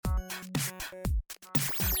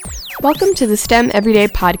Welcome to the STEM Everyday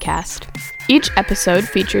Podcast. Each episode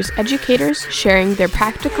features educators sharing their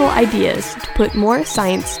practical ideas to put more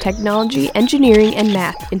science, technology, engineering, and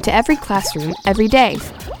math into every classroom every day.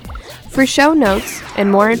 For show notes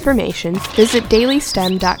and more information, visit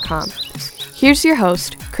dailystem.com. Here's your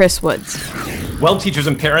host, Chris Woods. Well, teachers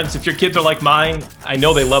and parents, if your kids are like mine, I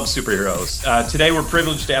know they love superheroes. Today, we're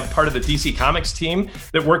privileged to have part of the DC Comics team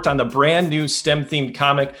that worked on the brand new STEM-themed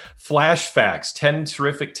comic, Flash Facts, 10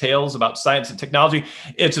 terrific tales about science and technology.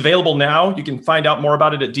 It's available now. You can find out more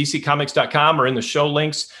about it at dccomics.com or in the show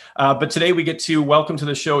links. But today, we get to welcome to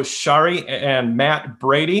the show Shari and Matt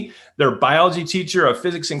Brady. They're a biology teacher, a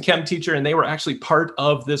physics and chem teacher, and they were actually part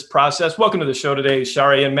of this process. Welcome to the show today,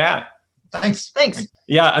 Shari and Matt. Thanks.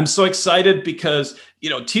 Yeah, I'm so excited because,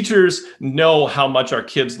 teachers know how much our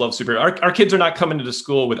kids love superheroes. Our kids are not coming into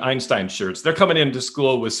school with Einstein shirts. They're coming into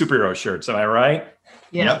school with superhero shirts. Am I right?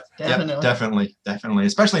 Yeah, definitely.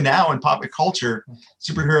 Especially now in pop culture,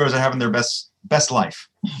 superheroes are having their best life.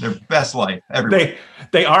 Their best life everywhere.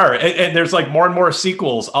 They are. And there's like more and more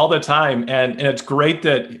sequels all the time. And it's great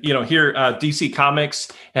that, here DC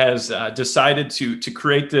Comics has decided to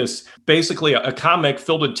create this, basically a comic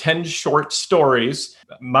filled with 10 short stories.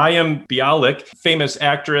 Mayim Bialik, famous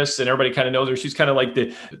actress, and everybody kind of knows her. She's kind of like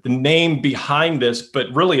the name behind this,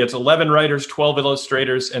 but really it's 11 writers, 12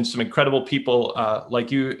 illustrators, and some incredible people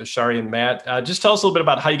like you, Shari and Matt. Just tell us a little bit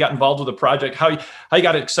about how you got involved with the project, how you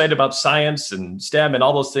got excited about science and STEM and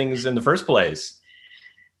all those things in the first place.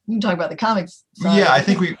 You can talk about the comics side. Yeah, I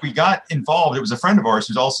think we got involved. It was a friend of ours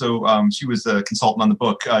who's also, she was a consultant on the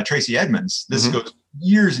book, Tracy Edmonds. This goes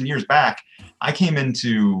years and years back. I came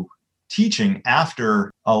into teaching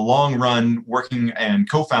after a long run working and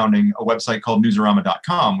co-founding a website called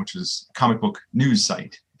newsarama.com, which is a comic book news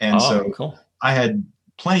site. And cool. I had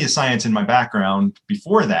plenty of science in my background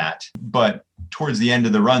before that, but towards the end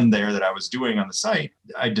of the run there that I was doing on the site,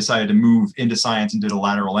 I decided to move into science and did a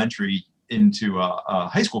lateral entry into a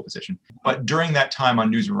high school position. But during that time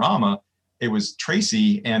on Newsarama, it was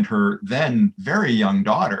Tracy and her then very young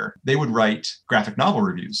daughter. They would write graphic novel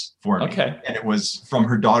reviews for me. Okay. And it was from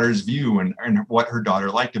her daughter's view and what her daughter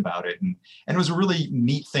liked about it. And it was a really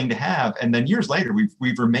neat thing to have. And then years later,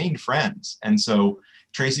 we've remained friends. And so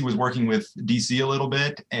Tracy was working with DC a little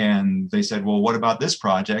bit and they said, well, what about this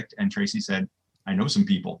project? And Tracy said, I know some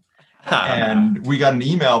people. And we got an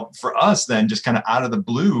email for us then just kind of out of the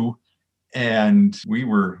blue. And we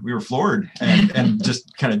were floored and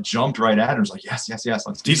just kind of jumped right at it. It was like, yes,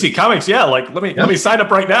 let's do DC Comics. Yeah. Like, let me sign up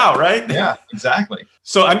right now. Right. Yeah, exactly.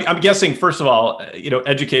 So I'm guessing, first of all,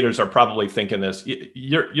 educators are probably thinking this,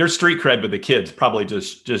 your street cred with the kids probably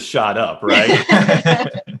just shot up. Right.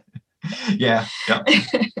 Yeah.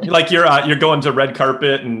 Like you're going to red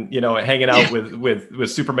carpet and, hanging out with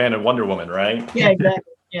Superman and Wonder Woman. Right. Yeah, exactly.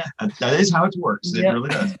 Yeah. That is how it works. It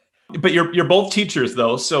really does. But you're both teachers,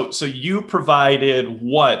 though. So you provided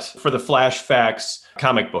what for the Flash Facts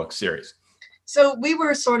comic book series? So we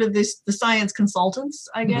were sort of the science consultants,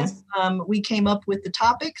 I guess. We came up with the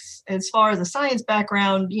topics. As far as the science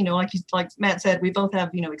background, like Matt said, we both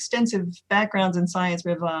have, extensive backgrounds in science.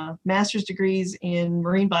 We have master's degrees in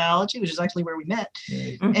marine biology, which is actually where we met.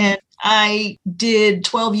 Mm-hmm. And I did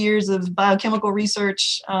 12 years of biochemical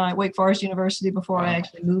research at Wake Forest University before I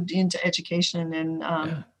actually moved into education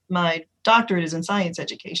and my doctorate is in science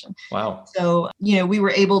education. Wow. So, we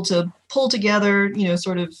were able to pull together,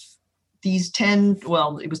 sort of these 10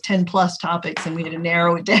 plus topics, and we had to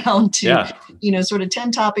narrow it down to, sort of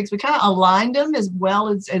 10 topics. We kind of aligned them as well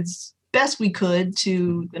as best we could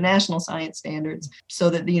to the national science standards so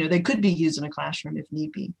that, they could be used in a classroom if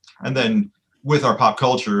need be. And then with our pop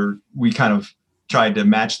culture, we kind of tried to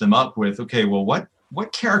match them up with, okay, well,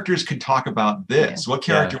 what characters could talk about this? What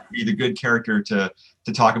character would be the good character to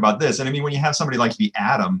talk about this? And I mean, when you have somebody like the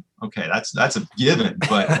Atom, okay, that's a given,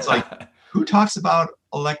 but it's like, who talks about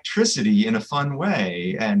electricity in a fun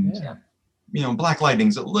way? And, Black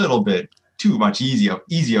Lightning's a little bit too much easier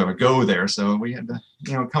to go there. So we had to,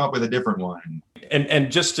 come up with a different one. And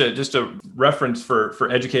just a reference for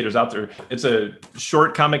educators out there, it's a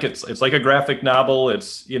short comic. It's like a graphic novel.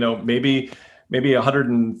 It's, maybe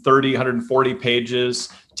 130, 140 pages,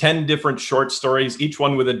 10 different short stories, each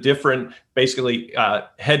one with a different, basically,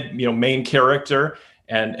 main character.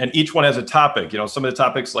 And each one has a topic, some of the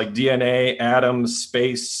topics like DNA, atoms,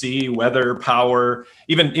 space, sea, weather, power,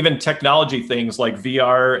 even technology things like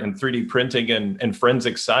VR and 3D printing and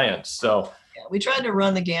forensic science. So we tried to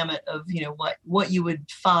run the gamut of, what you would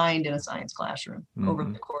find in a science classroom over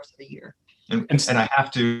the course of the year. And I have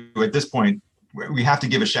to, at this point, we have to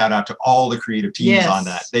give a shout out to all the creative teams on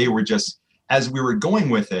that. They were just, as we were going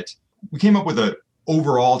with it, we came up with a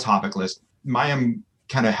overall topic list. Mayim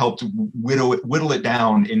kind of helped whittle it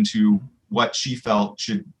down into what she felt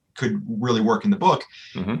could really work in the book.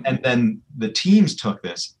 Mm-hmm. And then the teams took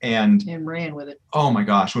this and ran with it. Oh my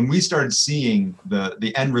gosh, when we started seeing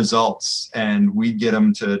the end results and we'd get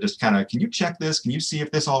them to just kind of, can you check this? Can you see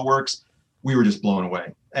if this all works? We were just blown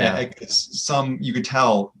away. Yeah. You could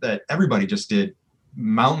tell that everybody just did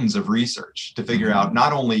mountains of research to figure out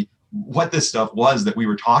not only what this stuff was that we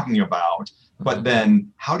were talking about, but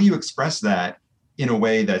then how do you express that in a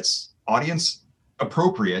way that's audience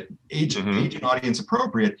appropriate, age and audience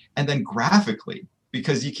appropriate, and then graphically,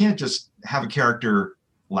 because you can't just have a character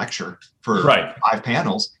lecture for 5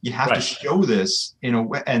 panels. You have to show this in a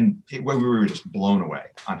way, and we were just blown away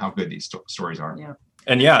on how good these stories are. Yeah.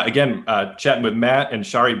 And again, chatting with Matt and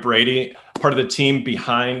Shari Brady, part of the team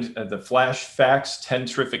behind the Flash Facts, 10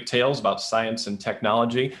 Terrific Tales about science and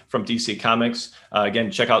technology from DC Comics. Again,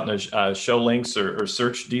 check out the show links or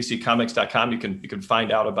search dccomics.com. You can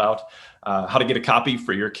find out about how to get a copy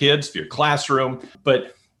for your kids, for your classroom.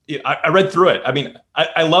 But I read through it. I mean,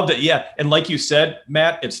 I loved it. Yeah. And like you said,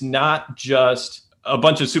 Matt, it's not just a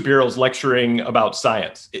bunch of superheroes lecturing about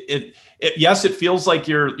science. Yes, it feels like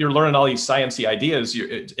you're learning all these sciencey ideas.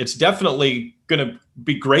 It's definitely going to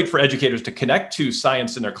be great for educators to connect to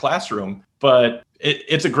science in their classroom, but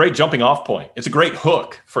it's a great jumping off point. It's a great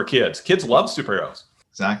hook for kids. Kids love superheroes.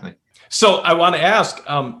 Exactly. So I want to ask,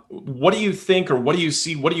 what do you think, or what do you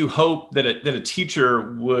see, what do you hope that a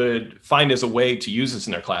teacher would find as a way to use this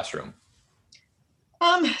in their classroom?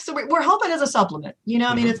 So we're hoping as a supplement,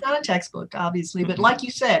 I mean, it's not a textbook, obviously, but like you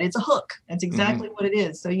said, it's a hook. That's exactly what it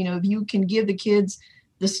is. So, if you can give the kids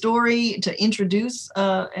the story to introduce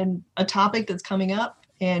a topic that's coming up,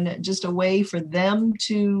 and just a way for them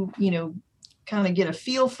to, kind of get a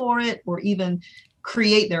feel for it, or even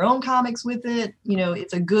create their own comics with it.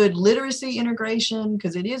 It's a good literacy integration,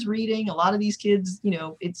 because it is reading. A lot of these kids,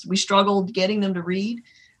 we struggled getting them to read.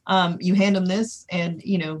 You hand them this and,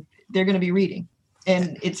 they're going to be reading.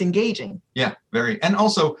 And it's engaging. Yeah, very. And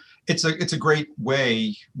also it's a great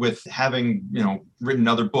way, with having, written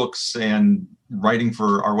other books and writing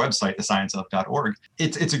for our website, thescienceof.org.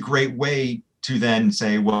 It's a great way to then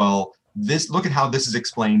say, well, look at how this is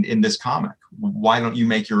explained in this comic. Why don't you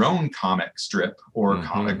make your own comic strip or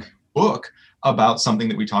comic book about something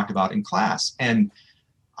that we talked about in class? And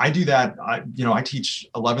I do that. I teach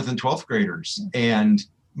 11th and 12th graders, and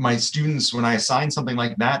my students, when I assign something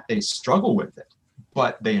like that, they struggle with it,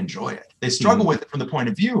 but they enjoy it. They struggle with it from the point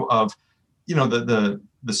of view of,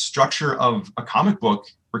 the structure of a comic book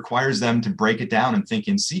requires them to break it down and think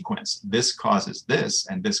in sequence. This causes this,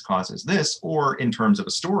 and this causes this, or in terms of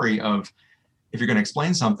a story of, if you're going to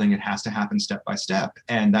explain something, it has to happen step by step.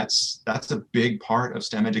 And that's a big part of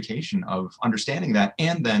STEM education, of understanding that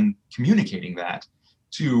and then communicating that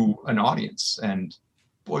to an audience. And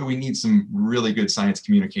boy, we need some really good science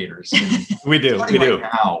communicators. We do.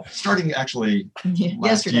 Now, starting actually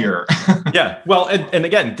last year. Yeah. Well, and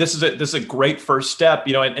again, this is a great first step,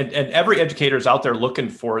 and every educator is out there looking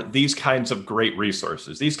for these kinds of great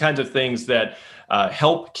resources, these kinds of things that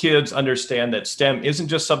help kids understand that STEM isn't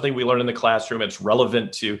just something we learn in the classroom. It's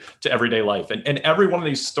relevant to everyday life. And every one of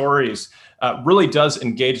these stories really does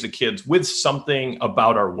engage the kids with something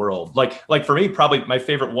about our world. Like for me, probably my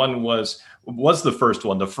favorite one was the first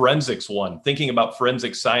one, the forensics one, thinking about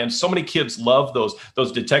forensic science. So many kids love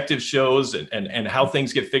those detective shows and how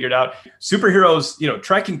things get figured out. Superheroes,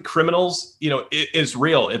 tracking criminals, is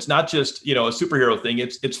real. It's not just, a superhero thing.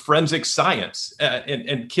 It's forensic science,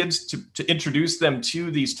 and kids to introduce them to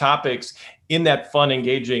these topics in that fun,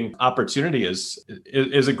 engaging opportunity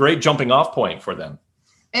is a great jumping off point for them.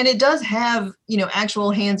 And it does have, actual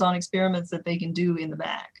hands-on experiments that they can do in the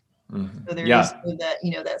back. So there is that,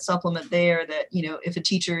 that supplement there that, if a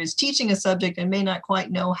teacher is teaching a subject and may not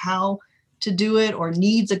quite know how to do it, or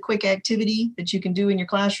needs a quick activity that you can do in your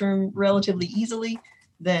classroom relatively easily,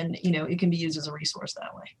 then, it can be used as a resource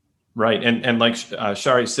that way. Right. And like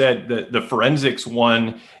Shari said, the forensics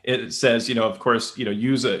one, it says, of course,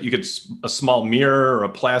 use a small mirror or a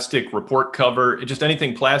plastic report cover, just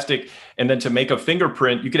anything plastic. And then to make a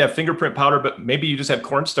fingerprint, you could have fingerprint powder, but maybe you just have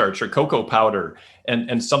cornstarch or cocoa powder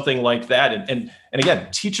and something like that. And again,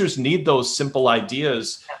 teachers need those simple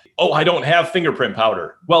ideas. Oh, I don't have fingerprint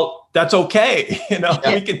powder. Well, that's okay.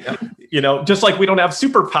 We can, just like we don't have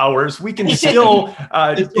superpowers, we can still,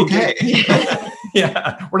 it's okay.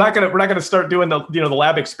 Yeah, we're not gonna start doing the the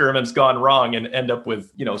lab experiments gone wrong and end up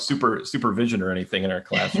with supervision or anything in our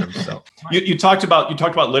classrooms. So you talked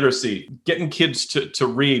about literacy, getting kids to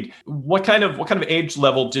read. What kind of age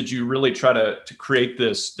level did you really try to create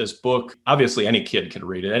this book? Obviously, any kid can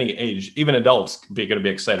read it, any age, even adults going to be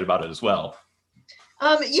excited about it as well.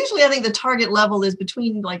 Usually I think the target level is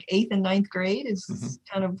between like 8th and 9th grade is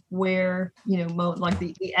kind of where, like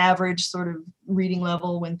the average sort of reading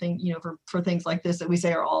level when for things like this that we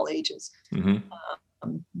say are all ages.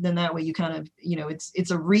 Then that way you kind of, it's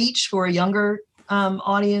a reach for a younger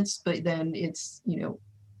audience, but then it's,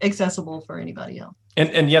 accessible for anybody else.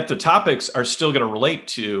 And yet the topics are still going to relate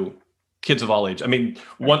to kids of all age. I mean,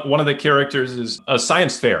 one of the characters is a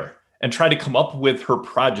science fair and try to come up with her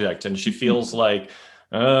project. And she feels like,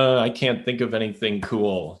 I can't think of anything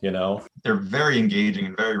cool, They're very engaging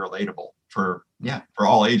and very relatable for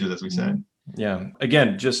all ages, as we said. Yeah.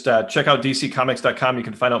 Again, just check out dccomics.com. You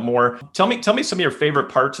can find out more. Tell me some of your favorite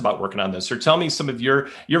parts about working on this, or tell me some of your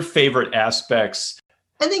favorite aspects.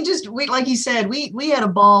 I think like you said, we had a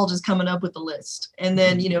ball just coming up with the list and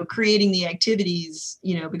then, creating the activities,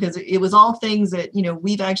 because it was all things that,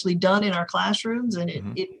 we've actually done in our classrooms, and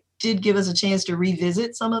it did give us a chance to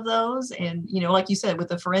revisit some of those. And, like you said, with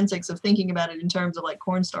the forensics of thinking about it in terms of like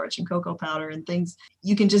cornstarch and cocoa powder and things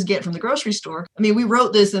you can just get from the grocery store. I mean, we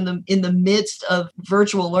wrote this in the midst of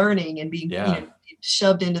virtual learning and being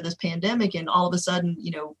shoved into this pandemic. And all of a sudden,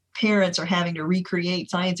 parents are having to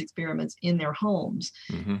recreate science experiments in their homes.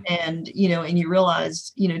 And, and you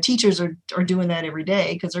realize, teachers are doing that every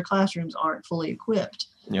day because their classrooms aren't fully equipped.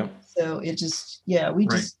 Yep. So it just,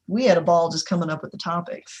 we had a ball just coming up with the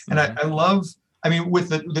topics. And I love,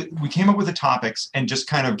 with we came up with the topics and just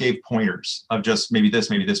kind of gave pointers of just maybe this,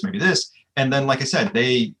 maybe this, maybe this. And then, like I said,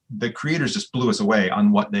 the creators just blew us away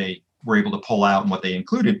on what they were able to pull out and what they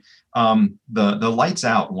included. The lights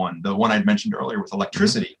out one, the one I'd mentioned earlier with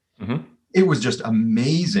electricity, it was just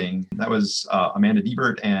amazing. That was Amanda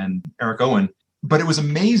Diebert and Eric Owen. But it was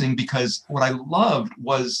amazing because what I loved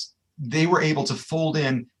was they were able to fold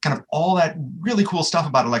in kind of all that really cool stuff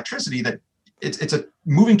about electricity that it's a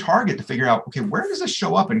moving target to figure out, okay, where does this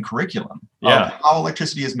show up in curriculum? How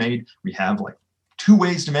electricity is made. We have like 2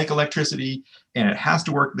 ways to make electricity, and it has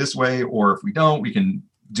to work this way, or if we don't, we can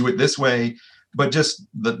do it this way. But just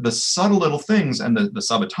the subtle little things, and the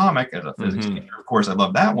subatomic, as a physics teacher, of course, I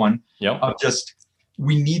love that one. Of just,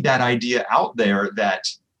 we need that idea out there that,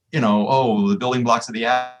 the building blocks of the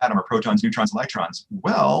atom are protons, neutrons, electrons.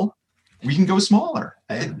 Well, we can go smaller.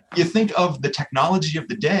 You think of the technology of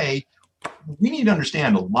the day, we need to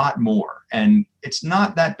understand a lot more. And it's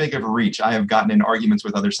not that big of a reach. I have gotten in arguments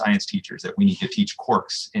with other science teachers that we need to teach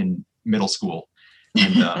quarks in middle school.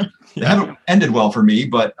 And they haven't ended well for me,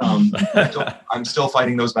 but I'm still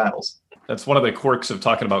fighting those battles. That's one of the quirks of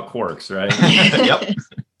talking about quarks, right? Yep.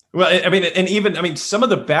 Well, and some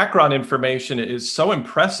of the background information is so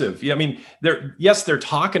impressive. They're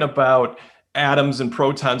talking about atoms and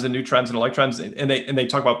protons and neutrons and electrons, and they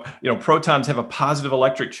talk about, protons have a positive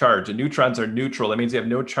electric charge and neutrons are neutral. That means they have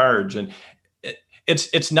no charge. And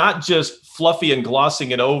it's not just fluffy and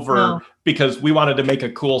glossing it over because we wanted to make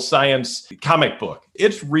a cool science comic book.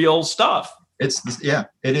 It's real stuff. It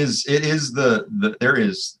is there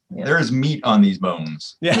is meat on these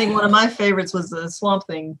bones. I think one of my favorites was the Swamp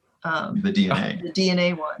Thing. The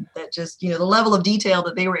DNA one, that just, the level of detail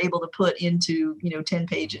that they were able to put into, 10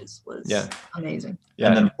 pages was amazing. Yeah.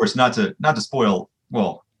 And then, of course, not to spoil,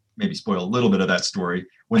 maybe spoil a little bit of that story.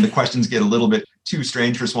 When the questions get a little bit too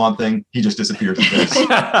strange for Swamp Thing, he just disappears because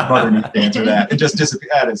mother needs to answer that. It just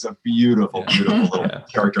disappears. That is a beautiful little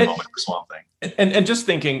character moment for Swamp Thing. And just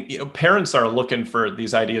thinking, parents are looking for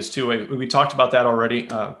these ideas too. We talked about that already,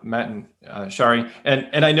 Matt and Shari.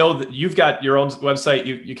 And I know that you've got your own website.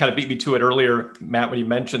 You kind of beat me to it earlier, Matt, when you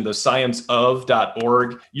mentioned the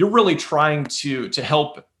scienceof.org. You're really trying to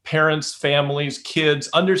help parents, families, kids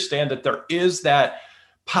understand that there is that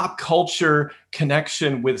pop culture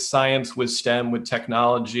connection with science, with STEM, with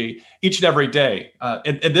technology each and every day.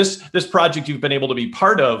 And this project you've been able to be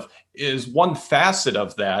part of is one facet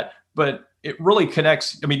of that, but it really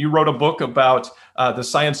connects. You wrote a book about the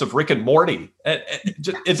science of Rick and Morty.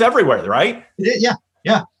 It's everywhere, right?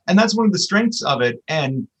 Yeah. And that's one of the strengths of it.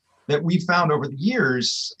 And that we've found over the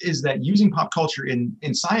years is that using pop culture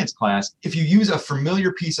in science class, if you use a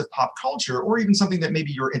familiar piece of pop culture, or even something that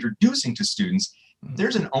maybe you're introducing to students,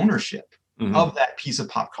 there's an ownership of that piece of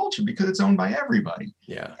pop culture because it's owned by everybody.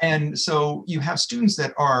 Yeah. And so you have students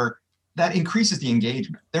that increases the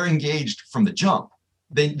engagement. They're engaged from the jump.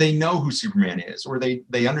 They know who Superman is, or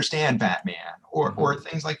they understand Batman, or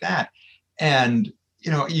things like that. And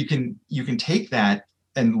you can take that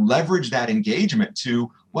and leverage that engagement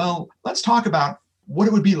to, well, let's talk about what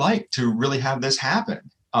it would be like to really have this happen.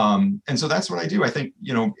 And so that's what I do. I think,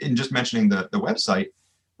 in just mentioning the website,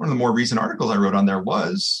 one of the more recent articles I wrote on there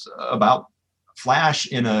was about Flash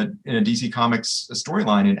in a DC Comics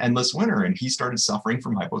storyline in Endless Winter, and he started suffering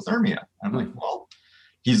from hypothermia. I'm like, well,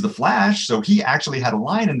 he's the Flash, so he actually had a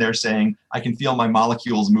line in there saying, "I can feel my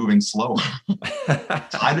molecules moving slower."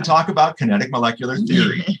 Time to talk about kinetic molecular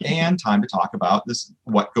theory, and time to talk about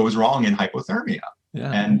what goes wrong in hypothermia.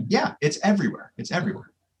 Yeah. And it's everywhere. It's everywhere.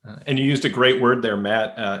 And you used a great word there,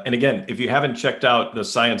 Matt. And again, if you haven't checked out the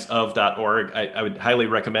scienceof.org, I would highly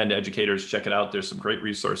recommend educators check it out. There's some great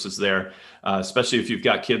resources there, especially if you've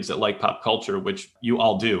got kids that like pop culture, which you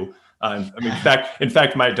all do. In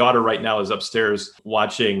fact, my daughter right now is upstairs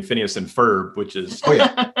watching Phineas and Ferb, which is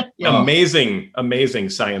amazing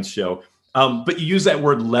science show. But you use that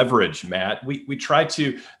word leverage, Matt. We try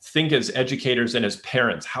to think as educators and as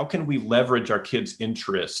parents, how can we leverage our kids'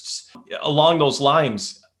 interests? Along those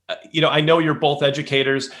lines, I know you're both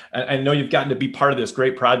educators. I know you've gotten to be part of this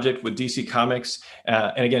great project with DC Comics.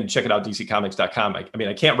 And again, check it out, dccomics.com.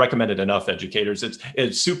 I can't recommend it enough, educators.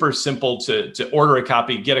 It's super simple to order a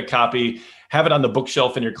copy, get a copy, have it on the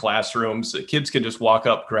bookshelf in your classrooms. The kids can just walk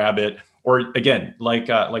up, grab it. Or again, like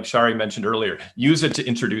Shari mentioned earlier, use it to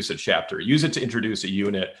introduce a chapter, use it to introduce a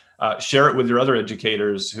unit, share it with your other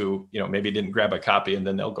educators who, maybe didn't grab a copy, and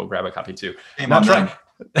then they'll go grab a copy too. And I'm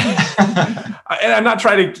not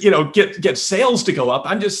trying to, get sales to go up.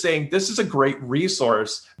 I'm just saying this is a great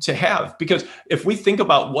resource to have, because if we think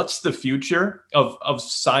about what's the future of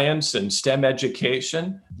science and STEM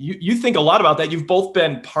education, you think a lot about that. You've both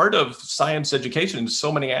been part of science education in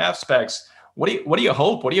so many aspects. What do you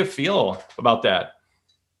hope? What do you feel about that?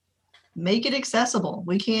 Make it accessible.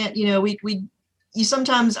 We can't, you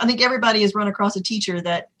sometimes, I think everybody has run across a teacher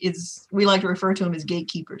that we like to refer to them as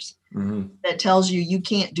gatekeepers, that tells you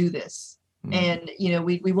can't do this. And,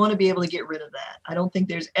 we want to be able to get rid of that. I don't think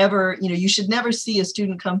there's ever, you should never see a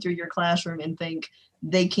student come through your classroom and think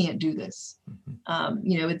they can't do this.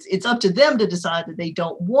 It's up to them to decide that they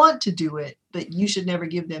don't want to do it, but you should never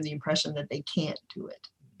give them the impression that they can't do it.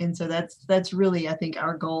 And so that's really, I think,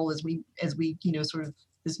 our goal as we sort of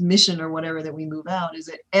this mission or whatever that we move out, is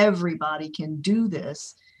that everybody can do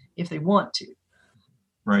this if they want to.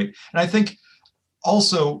 Right. And I think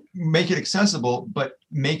also make it accessible, but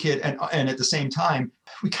make it, and at the same time,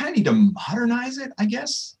 we kind of need to modernize it, I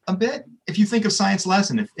guess, a bit. If you think of science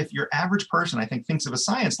lesson, if your average person, I think, thinks of a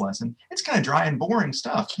science lesson, it's kind of dry and boring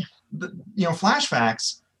stuff. Flash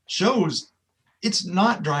Facts shows it's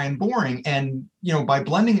not dry and boring. And, by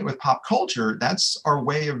blending it with pop culture, that's our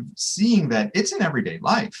way of seeing that it's in everyday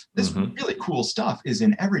life. This really cool stuff is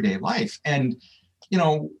in everyday life. And,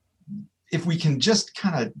 if we can just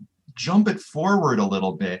kind of jump it forward a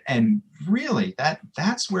little bit, and really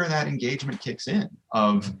that's where that engagement kicks in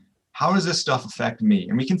of how does this stuff affect me?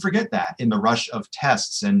 And we can forget that in the rush of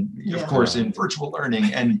tests and of course in virtual learning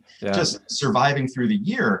and just surviving through the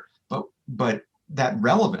year. But that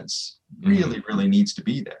relevance really needs to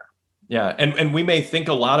be there. Yeah, and we may think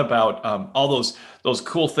a lot about all those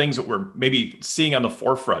cool things that we're maybe seeing on the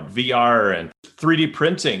forefront, VR and 3D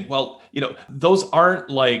printing. Well, those aren't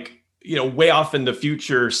like, way off in the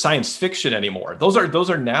future science fiction anymore. Those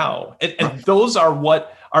are now, and those are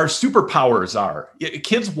what our superpowers are.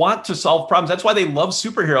 Kids want to solve problems. That's why they love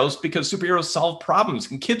superheroes, because superheroes solve problems,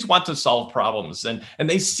 and kids want to solve problems, and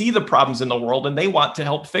they see the problems in the world and they want to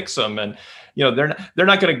help fix them. And they're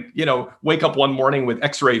not going to wake up one morning with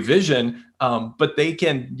X-ray vision, but they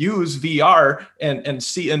can use VR and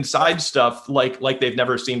see inside stuff like they've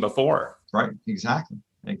never seen before. Right. Exactly.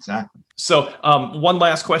 So one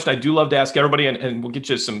last question I do love to ask everybody, and we'll get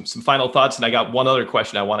you some final thoughts. And I got one other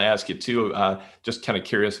question I want to ask you too. Just kind of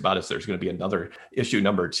curious about if there's going to be another issue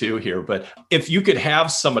number 2 here. But if you could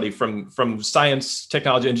have somebody from science,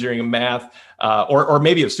 technology, engineering, and math, or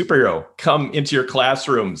maybe a superhero come into your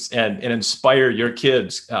classrooms and inspire your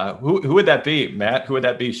kids, who would that be, Matt? Who would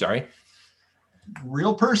that be, Shari?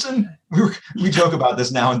 Real person? We joke about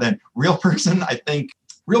this now and then. Real person, I think.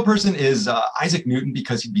 Real person is Isaac Newton,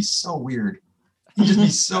 because he'd be so weird. He'd just be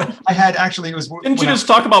so. I had actually, it was. Didn't you just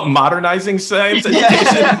talk about modernizing science?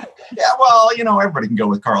 Yeah. Well, everybody can go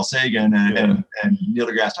with Carl Sagan and Neil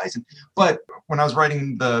deGrasse Tyson. But when I was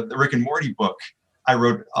writing the Rick and Morty book, I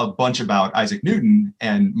wrote a bunch about Isaac Newton,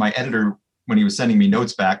 and my editor, when he was sending me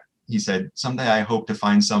notes back, he said, "Someday I hope to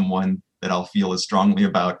find someone that I'll feel as strongly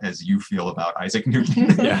about as you feel about Isaac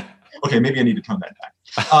Newton." Yeah. Okay, maybe I need to tone that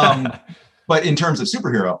back. But in terms of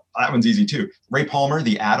superhero, that one's easy too. Ray Palmer,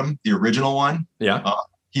 the Atom, the original one. Yeah.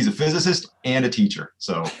 He's a physicist and a teacher.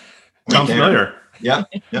 So sounds familiar. Yep.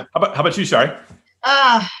 How about you, Shari?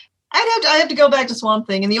 I have to go back to Swamp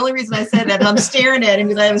Thing, and the only reason I said that is I'm staring at him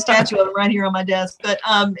because I have a statue of him right here on my desk. But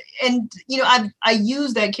and I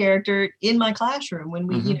use that character in my classroom when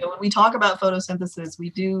we when we talk about photosynthesis. We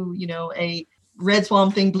do a red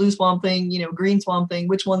Swamp Thing, blue Swamp Thing, green Swamp Thing.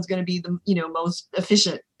 Which one's going to be the most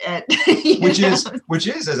efficient at? Which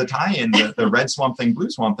is as a tie-in the red Swamp Thing, blue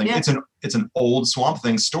Swamp Thing. Yeah. It's an old Swamp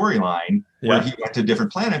Thing storyline where he went to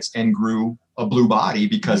different planets and grew a blue body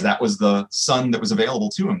because that was the sun that was available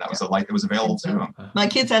to him. That was the light that was available to him. My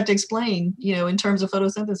kids have to explain, in terms of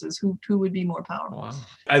photosynthesis, who would be more powerful. Wow.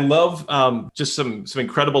 I love just some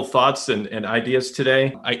incredible thoughts and ideas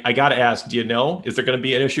today. I got to ask, do you know, is there going to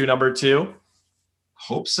be an issue number 2?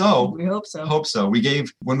 Hope so. We hope so. Hope so.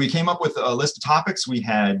 When we came up with a list of topics, we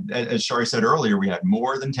had, as Shari said earlier, we had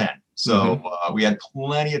more than 10. So we had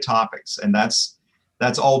plenty of topics, and that's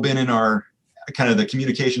all been in our kind of the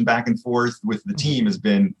communication back and forth with the team has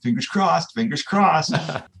been fingers crossed.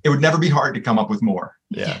 It would never be hard to come up with more.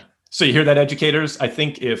 Yeah. So you hear that, educators? I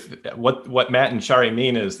think if what Matt and Shari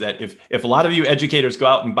mean is that if a lot of you educators go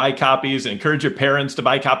out and buy copies and encourage your parents to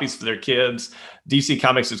buy copies for their kids, DC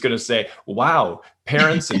Comics is going to say, wow,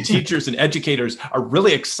 parents and teachers and educators are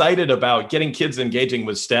really excited about getting kids engaging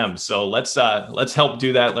with STEM. So let's help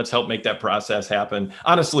do that. Let's help make that process happen.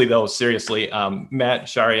 Honestly, though, seriously, Matt,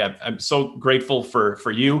 Shari, I'm so grateful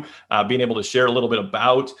for you being able to share a little bit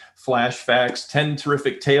about Flash Facts, 10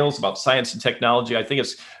 terrific tales about science and technology. I think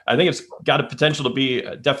it's got a potential to be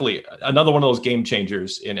definitely another one of those game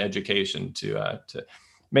changers in education to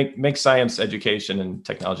make science education and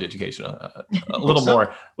technology education a little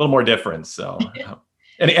more different. So,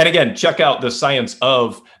 and again, check out the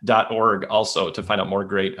scienceof.org also to find out more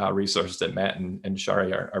great resources that Matt and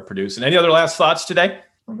Shari are producing. Any other last thoughts today?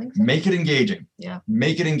 I think so. Make it engaging. Yeah.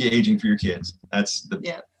 Make it engaging for your kids. That's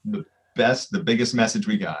the biggest message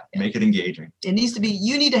we got. Yeah. Make it engaging. It needs to be,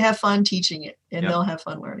 you need to have fun teaching it, and they'll have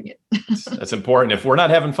fun learning it. That's important. If we're not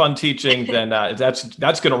having fun teaching, then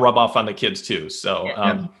that's going to rub off on the kids too. So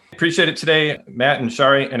appreciate it today, Matt and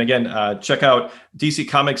Shari. And again, check out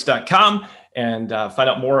dccomics.com and find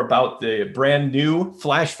out more about the brand new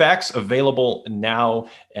Flash Facts available now,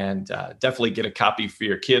 and definitely get a copy for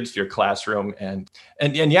your kids, for your classroom. And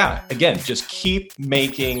yeah, again, just keep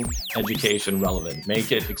making education relevant,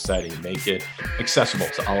 make it exciting, make it accessible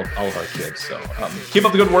to all of our kids. So keep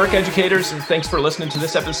up the good work, educators. And thanks for listening to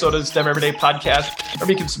this episode of the STEM Everyday Podcast.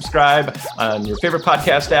 Remember, you can subscribe on your favorite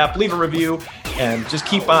podcast app, leave a review, and just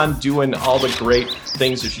keep on doing all the great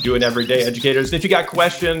things that you're doing every day, educators. And if you got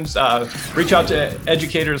questions, reach out to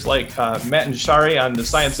educators like Matt and Shari on the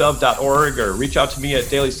scienceof.org, or reach out to me at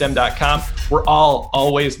dailystem.com. We're all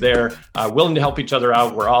always there, willing to help each other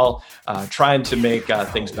out. We're all trying to make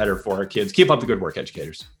things better for our kids. Keep up the good work,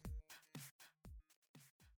 educators.